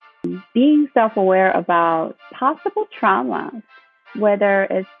being self-aware about possible traumas, whether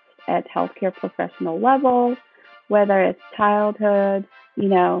it's at healthcare professional level, whether it's childhood,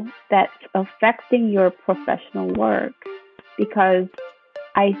 that's affecting your professional work because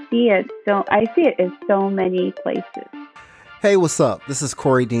I see it in so many places. Hey, what's up? This is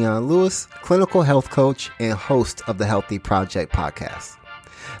Corey Dion Lewis, clinical health coach and host of the Healthy Project podcast.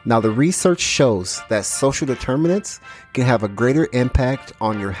 Now, the research shows that social determinants can have a greater impact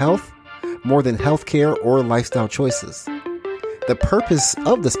on your health more than healthcare or lifestyle choices. The purpose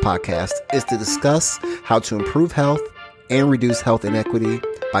of this podcast is to discuss how to improve health and reduce health inequity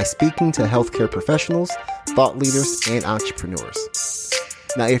by speaking to healthcare professionals, thought leaders, and entrepreneurs.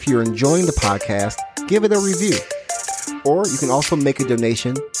 Now, if you're enjoying the podcast, give it a review. Or you can also make a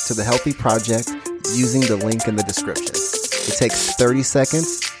donation to the Healthy Project using the link in the description. It takes 30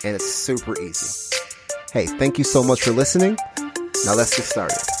 seconds and it's super easy. Hey, thank you so much for listening. Now let's get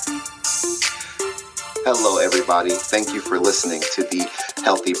started. Hello, everybody. Thank you for listening to the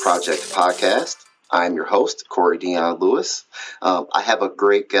Healthy Project podcast. I'm your host, Corey Dion Lewis. I have a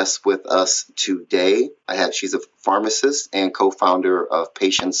great guest with us today. She's a pharmacist and co-founder of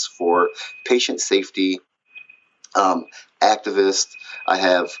Patients for Patient Safety activist. I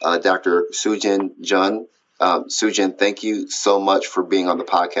have Dr. Soojin Jun. Soojin, thank you so much for being on the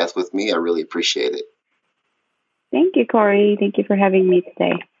podcast with me. I really appreciate it. Thank you, Corey. Thank you for having me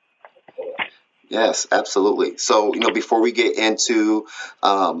today. Yes, absolutely. So, before we get into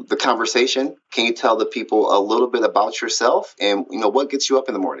the conversation, can you tell the people a little bit about yourself and, what gets you up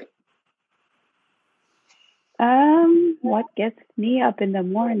in the morning? What gets me up in the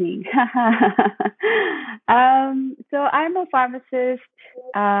morning? So I'm a pharmacist.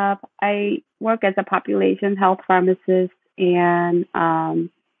 I work as a population health pharmacist, and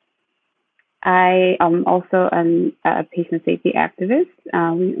I am also a patient safety activist.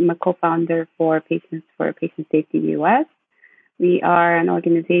 I'm a co-founder for Patients for Patient Safety US. We are an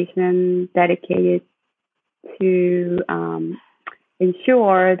organization dedicated to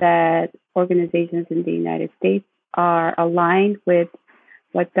ensure that organizations in the United States are aligned with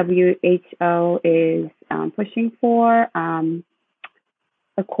what WHO is pushing for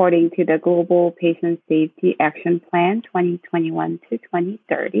according to the Global Patient Safety Action Plan 2021 to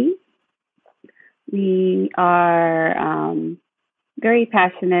 2030. We are very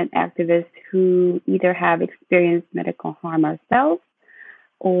passionate activists who either have experienced medical harm ourselves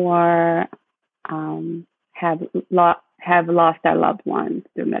or have lost our loved ones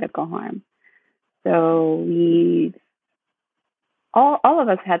through medical harm. So all of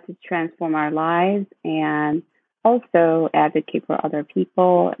us had to transform our lives and also advocate for other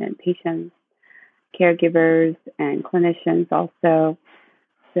people and patients, caregivers, and clinicians also.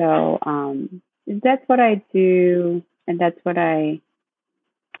 So that's what I do, and that's what I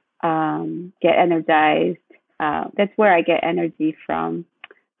get energized. That's where I get energy from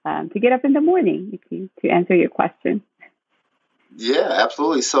to get up in the morning, to answer your question. Yeah,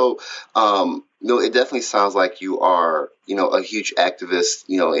 absolutely. So, it definitely sounds like you are, a huge activist,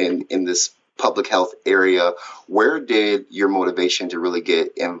 in this public health area. Where did your motivation to really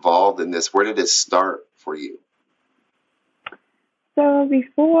get involved in this? Where did it start for you? So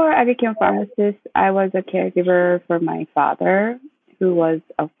before I became a pharmacist, I was a caregiver for my father, who was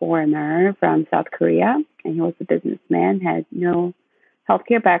a foreigner from South Korea, and he was a businessman, had no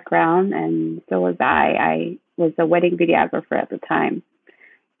healthcare background, and so was I. I was a wedding videographer at the time.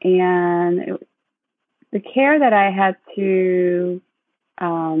 And the care that I had to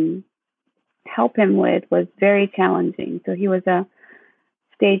help him with was very challenging. So he was a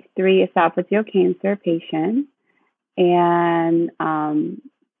stage 3 esophageal cancer patient. And,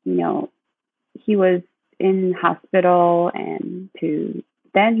 he was in hospital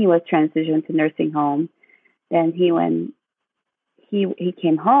then he was transitioned to nursing home. Then he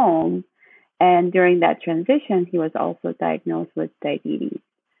came home, and during that transition, he was also diagnosed with diabetes.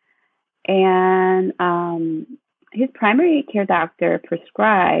 And his primary care doctor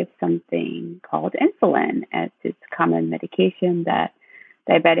prescribed something called insulin as its common medication that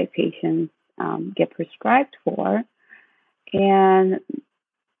diabetic patients get prescribed for. And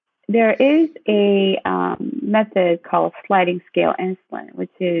there is a method called sliding scale insulin,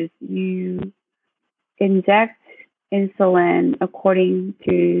 which is you inject insulin according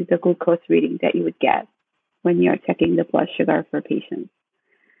to the glucose reading that you would get when you're checking the blood sugar for patients.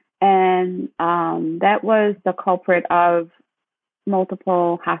 And that was the culprit of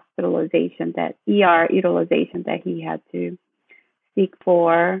multiple hospitalization, that ER utilization that he had to seek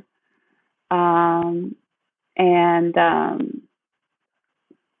for.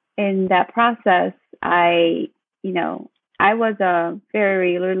 In that process, I I was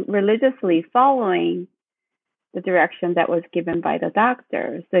very religiously following the direction that was given by the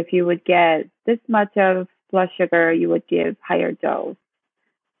doctor. So if you would get this much of blood sugar, you would give higher dose.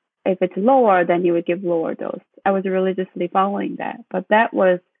 If it's lower, then you would give lower dose. I was religiously following that, but that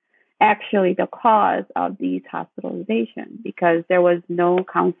was actually the cause of these hospitalizations because there was no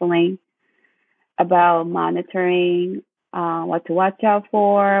counseling about monitoring what to watch out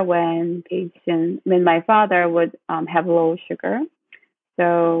for when my father would have low sugar.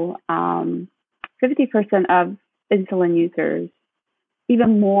 So 50% of insulin users,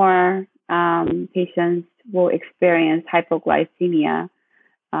 even more patients will experience hypoglycemia,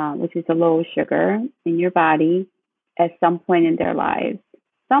 which is a low sugar in your body at some point in their lives.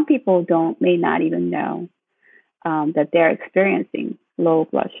 Some people may not even know that they're experiencing low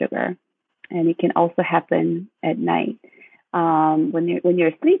blood sugar, and it can also happen at night when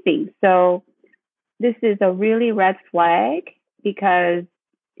you're sleeping. So this is a really red flag because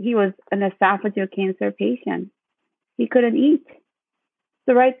he was an esophageal cancer patient. He couldn't eat.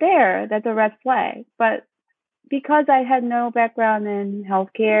 So right there, that's a red flag. But because I had no background in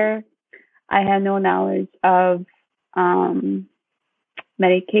healthcare, I had no knowledge of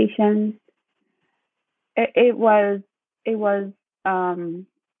medications. It was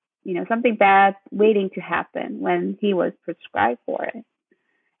something bad waiting to happen when he was prescribed for it.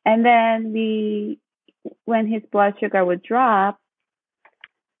 And then when his blood sugar would drop,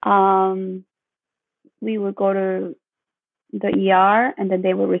 we would go to the ER, and then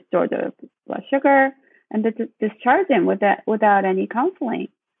they would restore the blood sugar and discharge him without any counseling.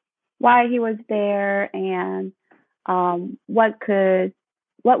 Why he was there and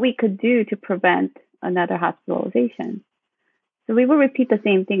what we could do to prevent another hospitalization. So we would repeat the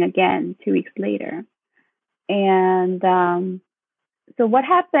same thing again 2 weeks later. And so what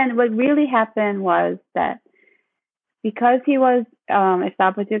really happened was that because he was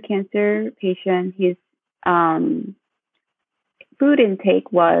esophageal cancer patient, his food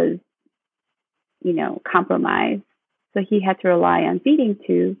intake was, compromised. So he had to rely on feeding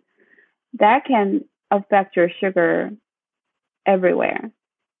tube. That can affect your sugar everywhere.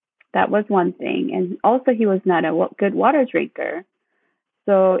 That was one thing. And also he was not a good water drinker.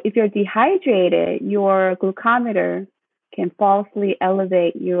 So if you're dehydrated, your glucometer can falsely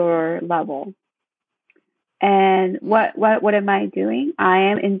elevate your level. And what am I doing? I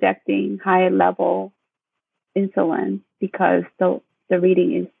am injecting high level insulin because the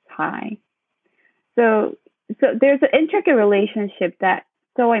reading is high. So there's an intricate relationship that's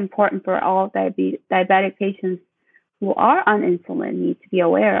so important for all diabetic patients who are on insulin need to be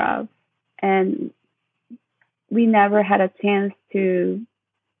aware of. And we never had a chance to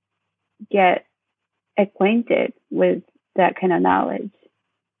get acquainted with that kind of knowledge.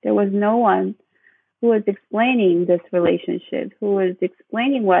 There was no one who was explaining this relationship, who was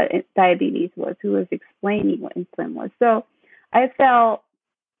explaining what diabetes was, who was explaining what insulin was. So I felt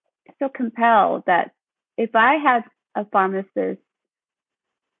so compelled that if I had a pharmacist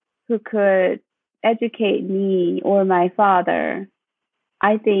who could educate me or my father,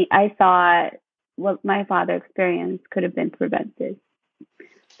 I thought what my father experienced could have been prevented.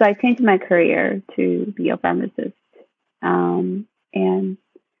 So I changed my career to be a pharmacist. And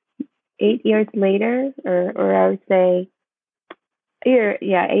 8 years later, or I would say, 8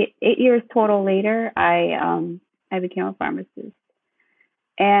 years total later, I became a pharmacist.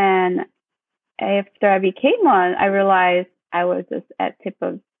 And after I became one, I realized I was just at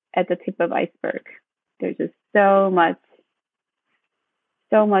the tip of iceberg. There's just so much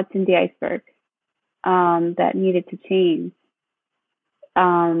in the iceberg that needed to change.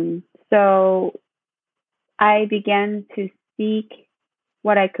 So I began to seek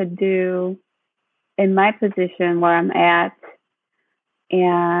what I could do in my position where I'm at,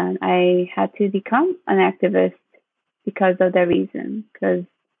 and I had to become an activist because of that reason. Because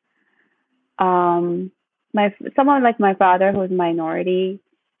someone like my father, who was a minority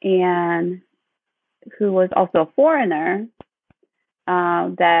and who was also a foreigner,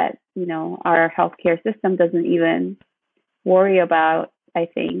 that our healthcare system doesn't even worry about, I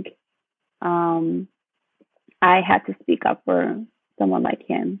think. I had to speak up for someone like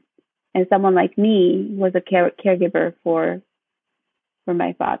him, and someone like me was a caregiver for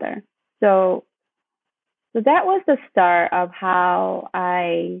my father. So that was the start of how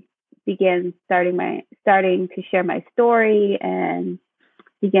I began starting to share my story and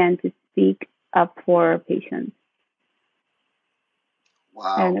began to speak up for patients.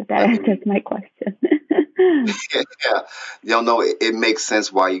 Wow. I don't know if that answers my question. Yeah. No, it makes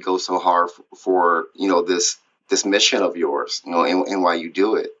sense why you go so hard for this mission of yours, and why you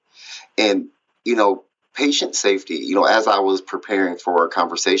do it. And, patient safety, as I was preparing for our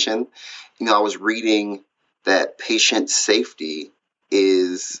conversation, I was reading that patient safety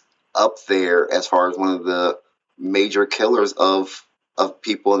is up there as far as one of the major killers of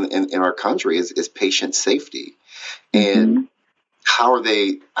people in our country is patient safety. And Mm-hmm.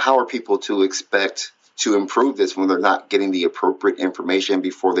 how are people to expect to improve this when they're not getting the appropriate information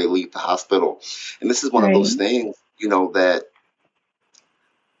before they leave the hospital? And this is one of those Right. things, that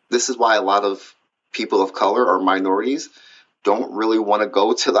this is why a lot of people of color or minorities don't really want to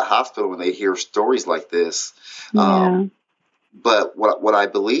go to the hospital when they hear stories like this. Yeah. But what I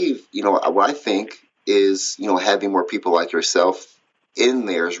believe, what I think is, having more people like yourself in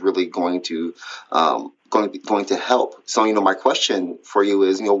there is really going to help. So, my question for you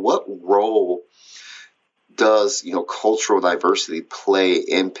is, what role does cultural diversity play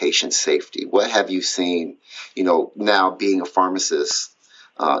in patient safety? What have you seen, now being a pharmacist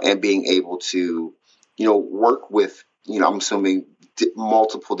and being able to work with I'm assuming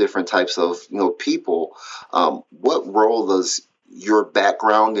multiple different types of people. What role does your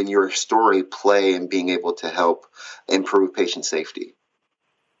background and your story play in being able to help improve patient safety?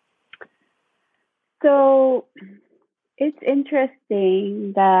 So it's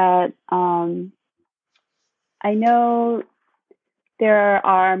interesting that I know there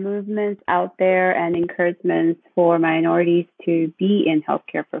are movements out there and encouragements for minorities to be in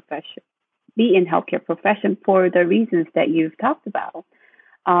healthcare profession for the reasons that you've talked about.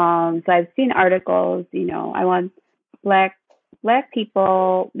 So I've seen articles, I want black black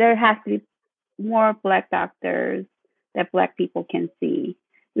people. There has to be more black doctors that black people can see,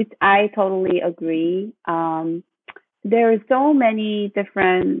 which I totally agree. There are so many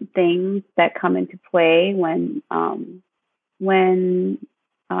different things that come into play when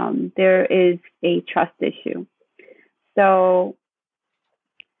there is a trust issue. So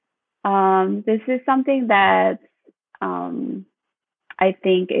this is something that um, I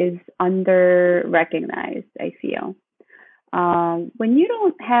think is under recognized. I feel when you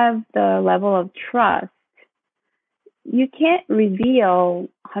don't have the level of trust, you can't reveal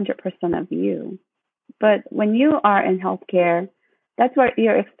 100% of you. But when you are in healthcare, that's what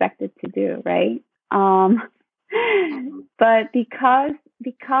you're expected to do, right? Um, Mhm. but because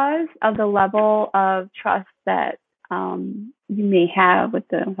of the level of trust that you may have with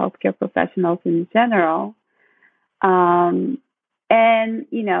the healthcare professionals in general, um, and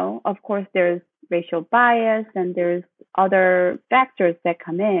of course, there's racial bias and there's other factors that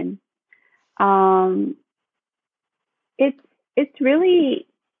come in. Um, it's it's really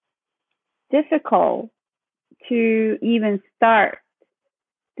difficult to even start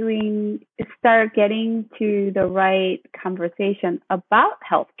getting to the right conversation about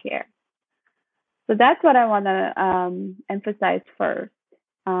healthcare. So that's what I want to emphasize first.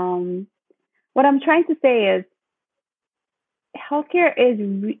 Um, what I'm trying to say is healthcare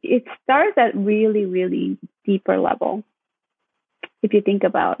it starts at really deeper level. If you think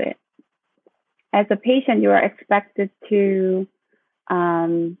about it, as a patient, you are expected to,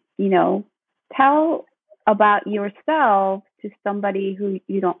 tell about yourself to somebody who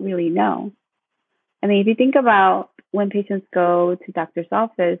you don't really know. I mean, if you think about when patients go to doctor's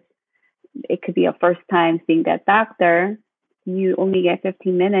office, it could be a first time seeing that doctor. You only get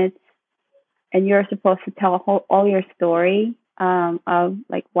 15 minutes and you're supposed to tell all your story of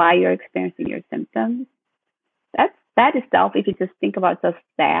like why you're experiencing your symptoms. That itself, if you just think about just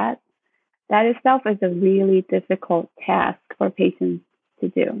that itself is a really difficult task for patients to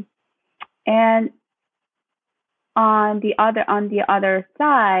do. And on the other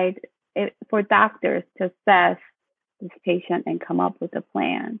side, for doctors to assess this patient and come up with a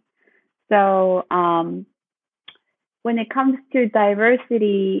plan. So when it comes to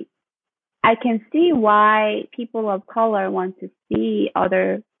diversity, I can see why people of color want to see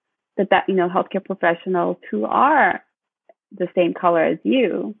other that healthcare professionals who are the same color as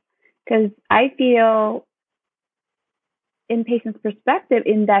you, because I feel in patient's perspective,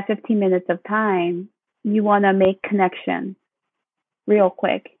 in that 15 minutes of time, you want to make connection real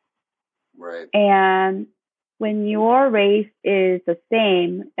quick. Right. And when your race is the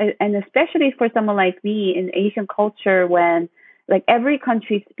same, and especially for someone like me in Asian culture, when like every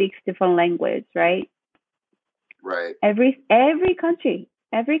country speaks different language, right? Right. Every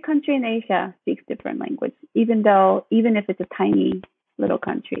country in Asia speaks different language, even if it's a tiny little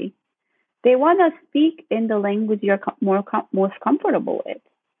country. They want to speak in the language you're most comfortable with.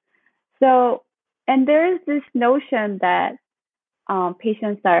 So, and there is this notion that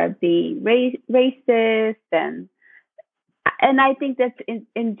patients are being racist, and I think that's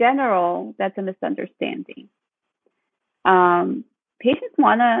in general that's a misunderstanding. Um, Patients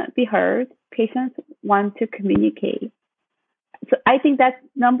want to be heard. patients want to communicate. So I think that's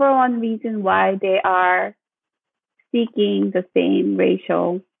number one reason why they are seeking the same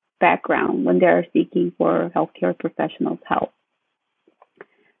racial background when they're seeking for healthcare professionals' help.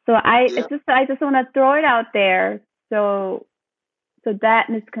 So Yeah. I just want to throw it out there. So that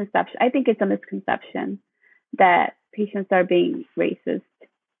misconception, I think it's a misconception that patients are being racist,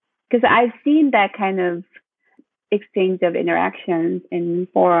 because I've seen that kind of exchange of interactions in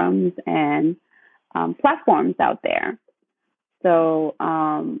forums and platforms out there. So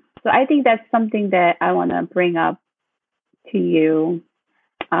I think that's something that I want to bring up to you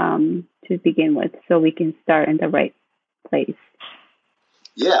to begin with, so we can start in the right place.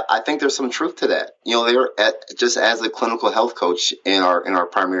 Yeah, I think there's some truth to that. Just as a clinical health coach in our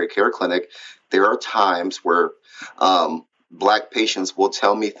primary care clinic, there are times where Black patients will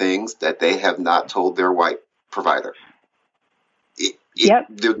tell me things that they have not told their white provider. Yep.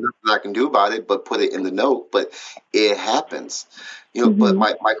 There's nothing I can do about it but put it in the note. But it happens. But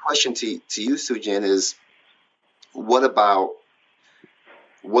my question to you, Sujin, is what do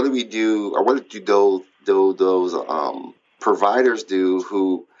we do, or what do those providers do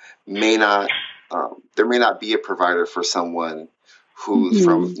who may not there may not be a provider for someone who's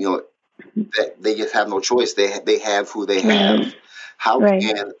from that they just have no choice. They have who they have. How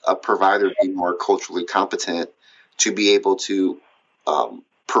can a provider be more culturally competent to be able to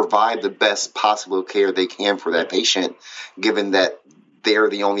provide the best possible care they can for that patient, given that they're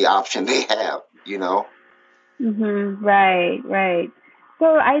the only option they have? Right.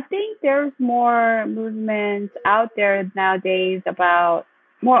 So I think there's more movement out there nowadays about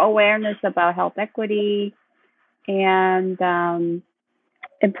more awareness about health equity and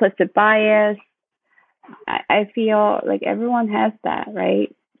implicit bias. I feel like everyone has that,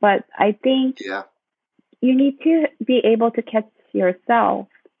 right? But I think you need to be able to catch yourself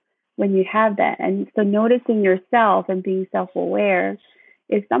when you have that. And so noticing yourself and being self-aware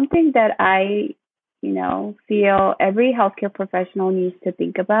is something that I feel every healthcare professional needs to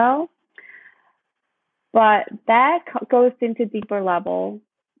think about. But that goes into deeper level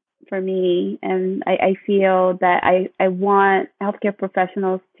for me. And I feel that I want healthcare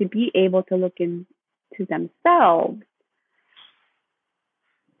professionals to be able to look into themselves.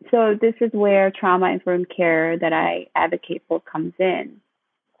 So this is where trauma-informed care that I advocate for comes in.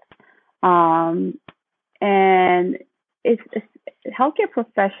 And it's healthcare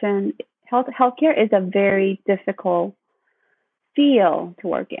is a very difficult field to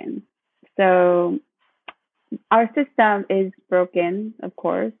work in. So our system is broken, of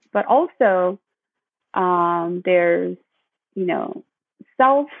course, but also there's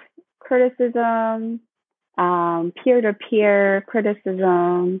self-criticism, peer-to-peer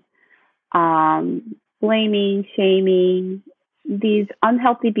criticism, blaming, shaming, these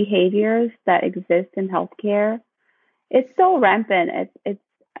unhealthy behaviors that exist in healthcare. It's so rampant.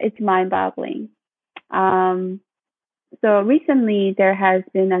 It's mind-boggling. So recently there has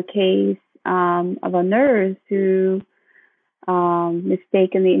been a case of a nurse who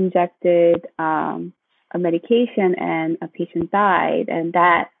mistakenly injected a medication and a patient died, and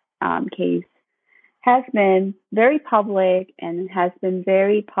that case has been very public and has been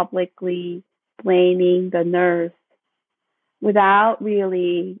very publicly blaming the nurse without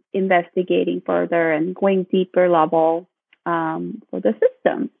really investigating further and going deeper level for the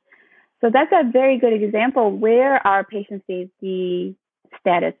system. So that's a very good example where our patient safety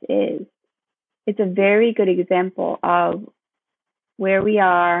status is. It's a very good example of where we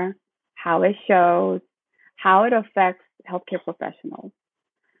are, how it shows, how it affects healthcare professionals.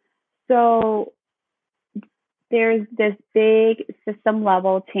 So there's this big system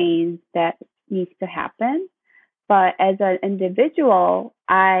level change that needs to happen. But as an individual,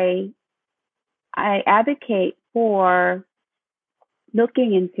 I advocate for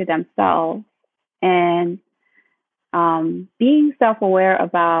looking into themselves and being self-aware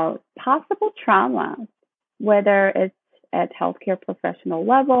about possible traumas, whether it's at healthcare professional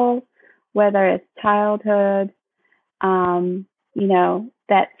level, whether it's childhood,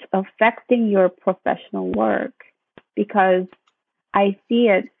 that's affecting your professional work. Because I see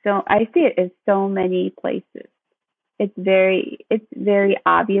it in so many places. It's very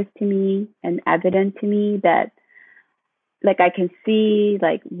obvious to me and evident to me that, like, I can see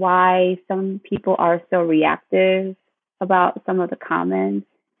like why some people are so reactive about some of the comments.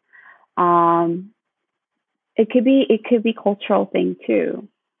 It could be cultural thing too.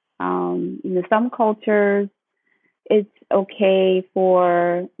 Some cultures, it's okay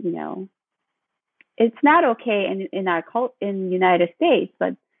for it's not okay in our in the United States,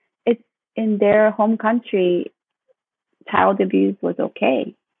 but it's in their home country. Child abuse was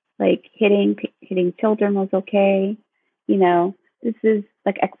okay, like hitting children was okay. You know, this is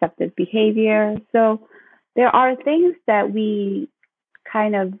like accepted behavior. So there are things that we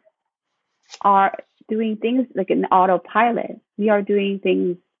kind of are doing things like an autopilot. We are doing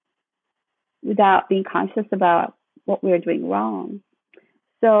things without being conscious about what we're doing wrong.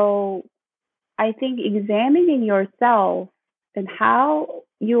 So I think examining yourself and how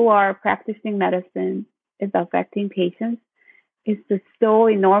you are practicing medicine is affecting patients is just so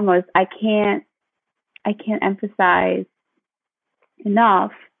enormous. I can't emphasize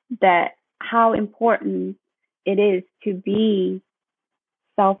enough that how important it is to be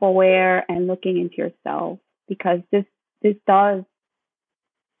self-aware and looking into yourself, because this does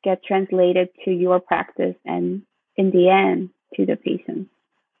get translated to your practice and in the end to the patient.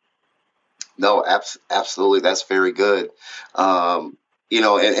 No, absolutely. That's very good. And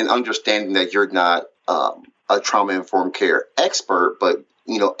understanding that you're not a trauma informed care expert, but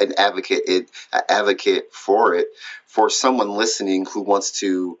an advocate for it, for someone listening who wants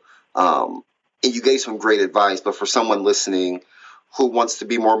to. And you gave some great advice, but for someone listening who wants to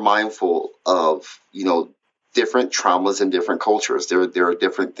be more mindful of different traumas in different cultures, there are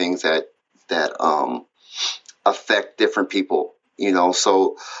different things that affect different people.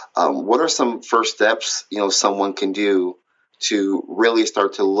 So what are some first steps someone can do to really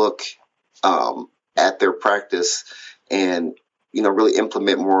start to look at their practice and really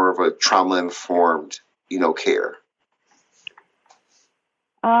implement more of a trauma informed care?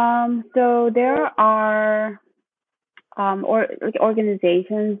 So there are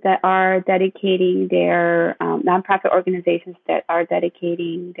organizations that are dedicating their nonprofit organizations that are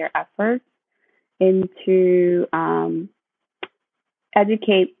dedicating their efforts into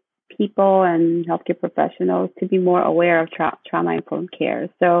educate people and healthcare professionals to be more aware of trauma-informed care.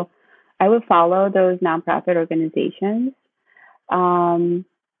 So I would follow those nonprofit organizations.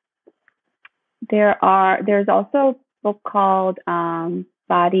 There's also a book called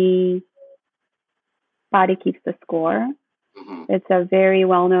Body Keeps the Score. Mm-hmm. It's a very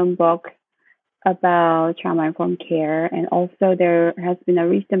well-known book about trauma-informed care. And also there has been a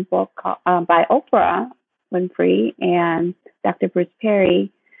recent book by Oprah Winfrey and Dr. Bruce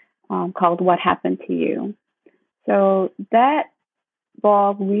Perry called What Happened to You. So that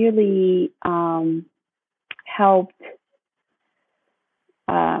book really helped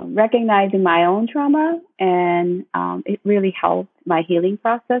recognizing my own trauma, and it really helped my healing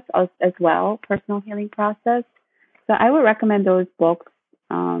process as well, personal healing process. So I would recommend those books,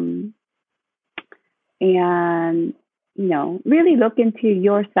 and really look into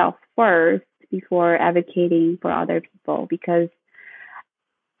yourself first before advocating for other people, because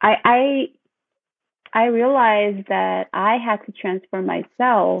I realized that I had to transform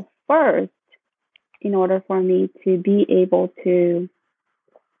myself first in order for me to be able to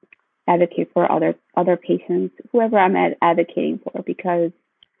advocate for other patients, whoever I'm advocating for, because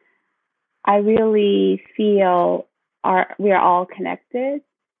I really feel we are all connected,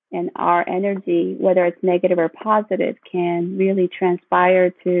 and our energy, whether it's negative or positive, can really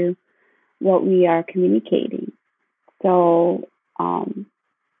transpire to what we are communicating. So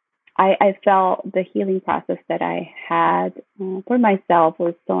I felt the healing process that I had for myself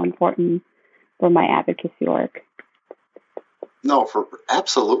was so important for my advocacy work. No, for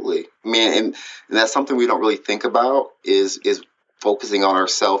absolutely. I mean, and that's something we don't really think about is focusing on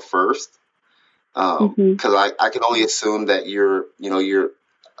ourselves first. Because I can only assume that you're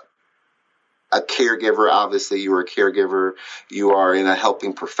a caregiver. Obviously, you are a caregiver. You are in a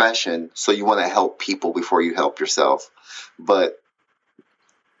helping profession, so you want to help people before you help yourself. But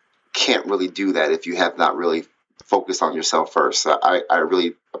can't really do that if you have not really focused on yourself first. So I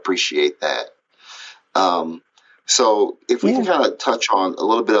really appreciate that. So if we can kind of touch on a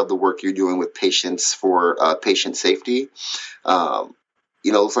little bit of the work you're doing with patients for patient safety.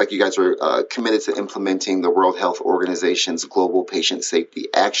 It looks like you guys are committed to implementing the World Health Organization's Global Patient Safety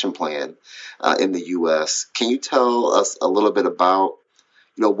Action Plan in the U.S. Can you tell us a little bit about,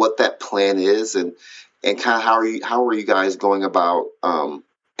 what that plan is and kind of how are you guys going about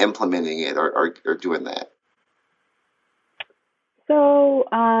implementing it or doing that? So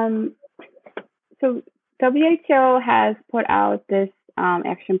WHO has put out this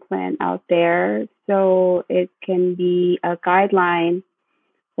action plan out there, so it can be a guideline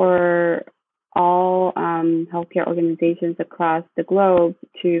for all healthcare organizations across the globe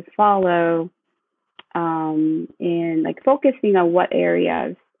to follow, in like focusing on what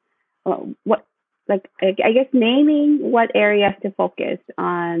areas, naming what areas to focus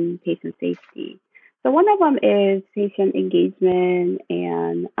on patient safety. So one of them is patient engagement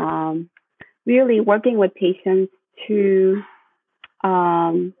and really working with patients to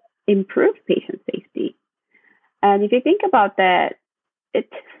improve patient safety. And if you think about that, it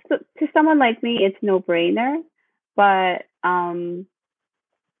to someone like me, it's no brainer. But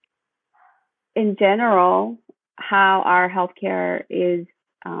in general, how our healthcare is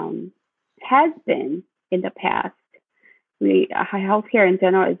has been in the past, healthcare in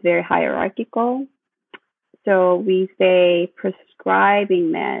general is very hierarchical. So we say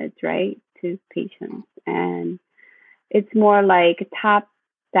prescribing meds, right, to patients, and it's more like a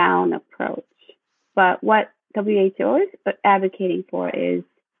top-down approach. But what WHO is advocating for is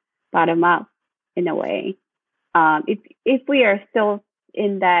bottom-up in a way. If we are still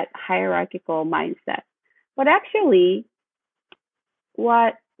in that hierarchical mindset, but actually,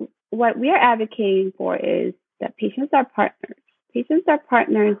 what we are advocating for is that patients are partners. Patients are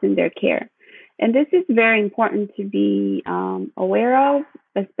partners in their care. And this is very important to be aware of,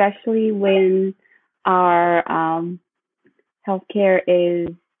 especially when our healthcare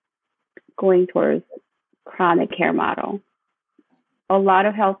is going towards chronic care model. A lot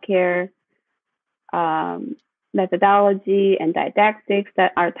of healthcare methodology and didactics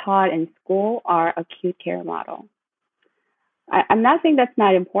that are taught in school are acute care model. I'm not saying that's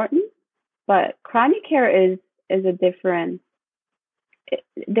not important, but chronic care is a different.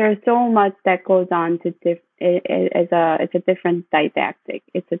 There's so much that goes on to it's a different didactic.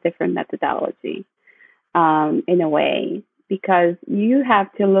 It's a different methodology, in a way, because you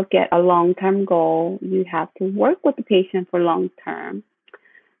have to look at a long-term goal. You have to work with the patient for long-term.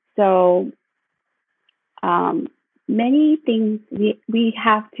 So many things we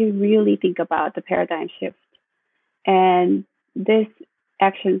have to really think about the paradigm shift, and this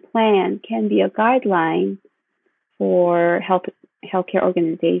action plan can be a guideline for healthcare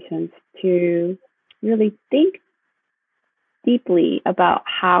organizations to really think deeply about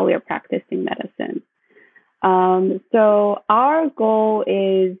how we're practicing medicine. So our goal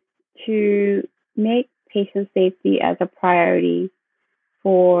is to make patient safety as a priority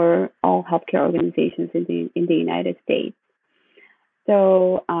for all healthcare organizations in the United States.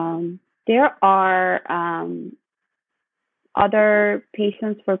 So there are other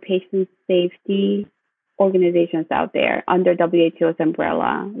patients for patient safety organizations out there under WHO's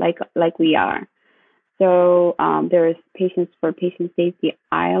umbrella, like we are. So there's Patients for Patient Safety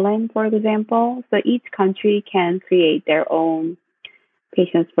Ireland, for example. So each country can create their own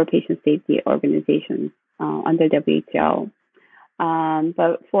Patients for Patient Safety organizations under WHO.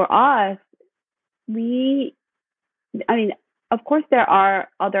 But for us, of course, there are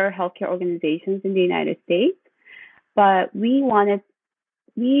other healthcare organizations in the United States, but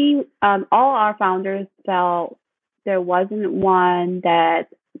all our founders felt there wasn't one that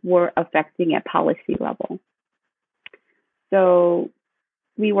were affecting at policy level. So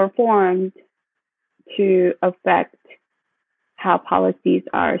we were formed to affect how policies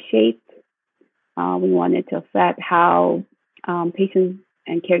are shaped. We wanted to affect how patients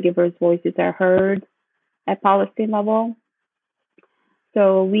and caregivers' voices are heard at policy level.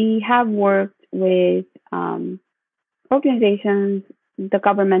 So we have worked with organizations, the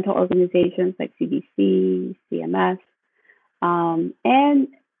governmental organizations like CDC, CMS, and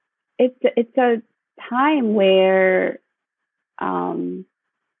it's a time where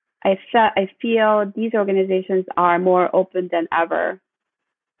I feel these organizations are more open than ever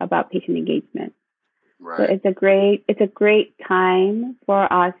about patient engagement. Right. So it's a great time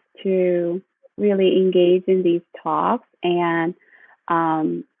for us to really engage in these talks, and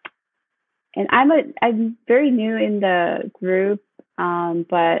I'm very new in the group,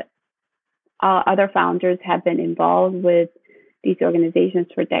 but other founders have been involved with these organizations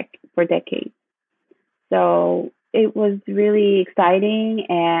for decades. So it was really exciting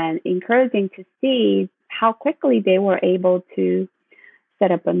and encouraging to see how quickly they were able to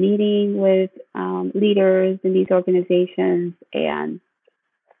set up a meeting with leaders in these organizations and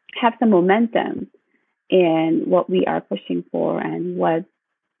have some momentum in what we are pushing for and what's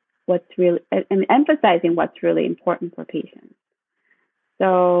really, and emphasizing what's really important for patients.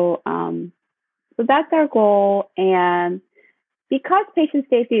 So that's our goal. And because patient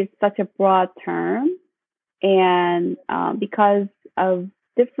safety is such a broad term, and because of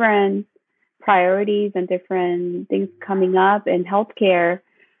different priorities and different things coming up in healthcare,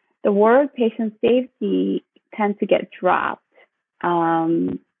 the word patient safety tends to get dropped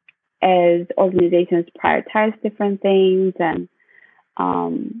as organizations prioritize different things, and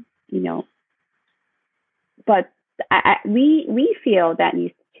but we feel that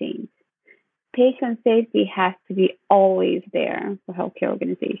needs to change. Patient safety has to be always there for healthcare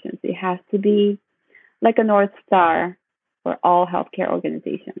organizations. It has to be like a North Star for all healthcare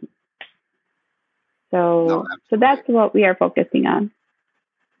organizations. So that's what we are focusing on.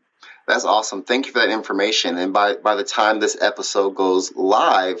 That's awesome. Thank you for that information. And by the time this episode goes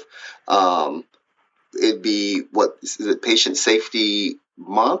live, it'd be is it Patient Safety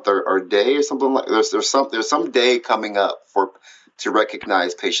Month or day or something like there's some day coming up to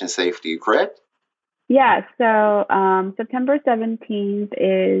recognize patient safety, correct? Yeah, so September 17th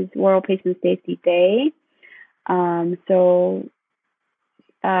is World Patient Safety Day.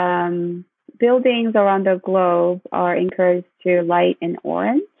 Buildings around the globe are encouraged to light in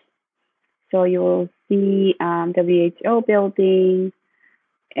orange. So you will see WHO buildings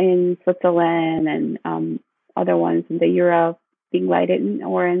in Switzerland and other ones in the Europe being lighted in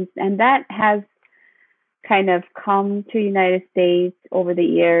orange. And that has kind of come to United States over the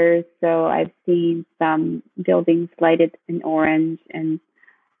years. So I've seen some buildings lighted in orange and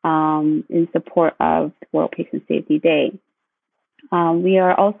in support of World Patient Safety Day. We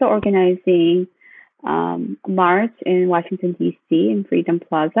are also organizing a march in Washington, D.C. in Freedom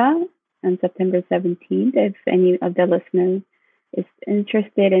Plaza on September 17th. If any of the listeners is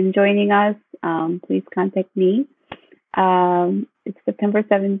interested in joining us, please contact me. It's September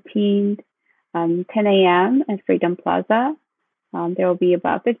 17th, 10 a.m. at Freedom Plaza. There will be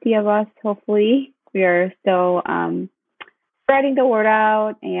about 50 of us, hopefully. We are still spreading the word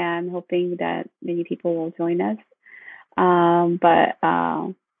out and hoping that many people will join us. But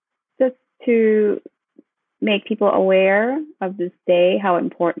just to make people aware of this day, how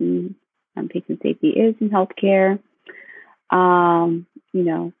important patient safety is in healthcare.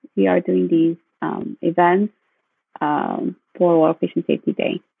 We are doing these events for World Patient Safety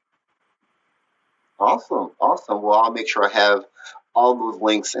Day. Awesome. Well, I'll make sure I have all those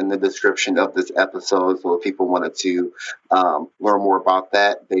links in the description of this episode, so if people wanted to learn more about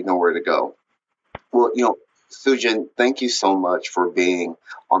that, they know where to go. Well, Sujin, thank you so much for being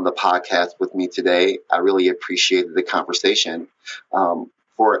on the podcast with me today. I really appreciated the conversation.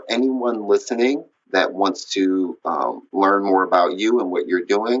 For anyone listening that wants to learn more about you and what you're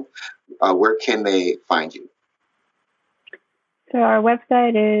doing, where can they find you? So our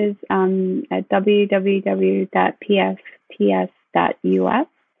website is at www.pfts.us.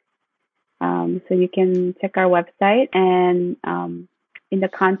 So you can check our website, and in the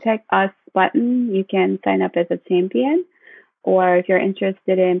Contact Us button, you can sign up as a champion. Or if you're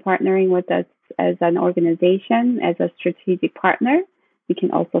interested in partnering with us as an organization, as a strategic partner, you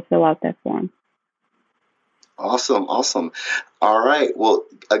can also fill out that form. Awesome. All right. Well,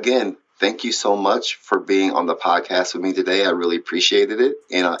 again, thank you so much for being on the podcast with me today. I really appreciated it.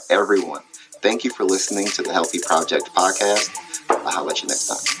 And everyone, thank you for listening to the Healthy Project podcast. I'll let you next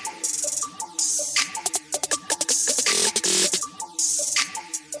time.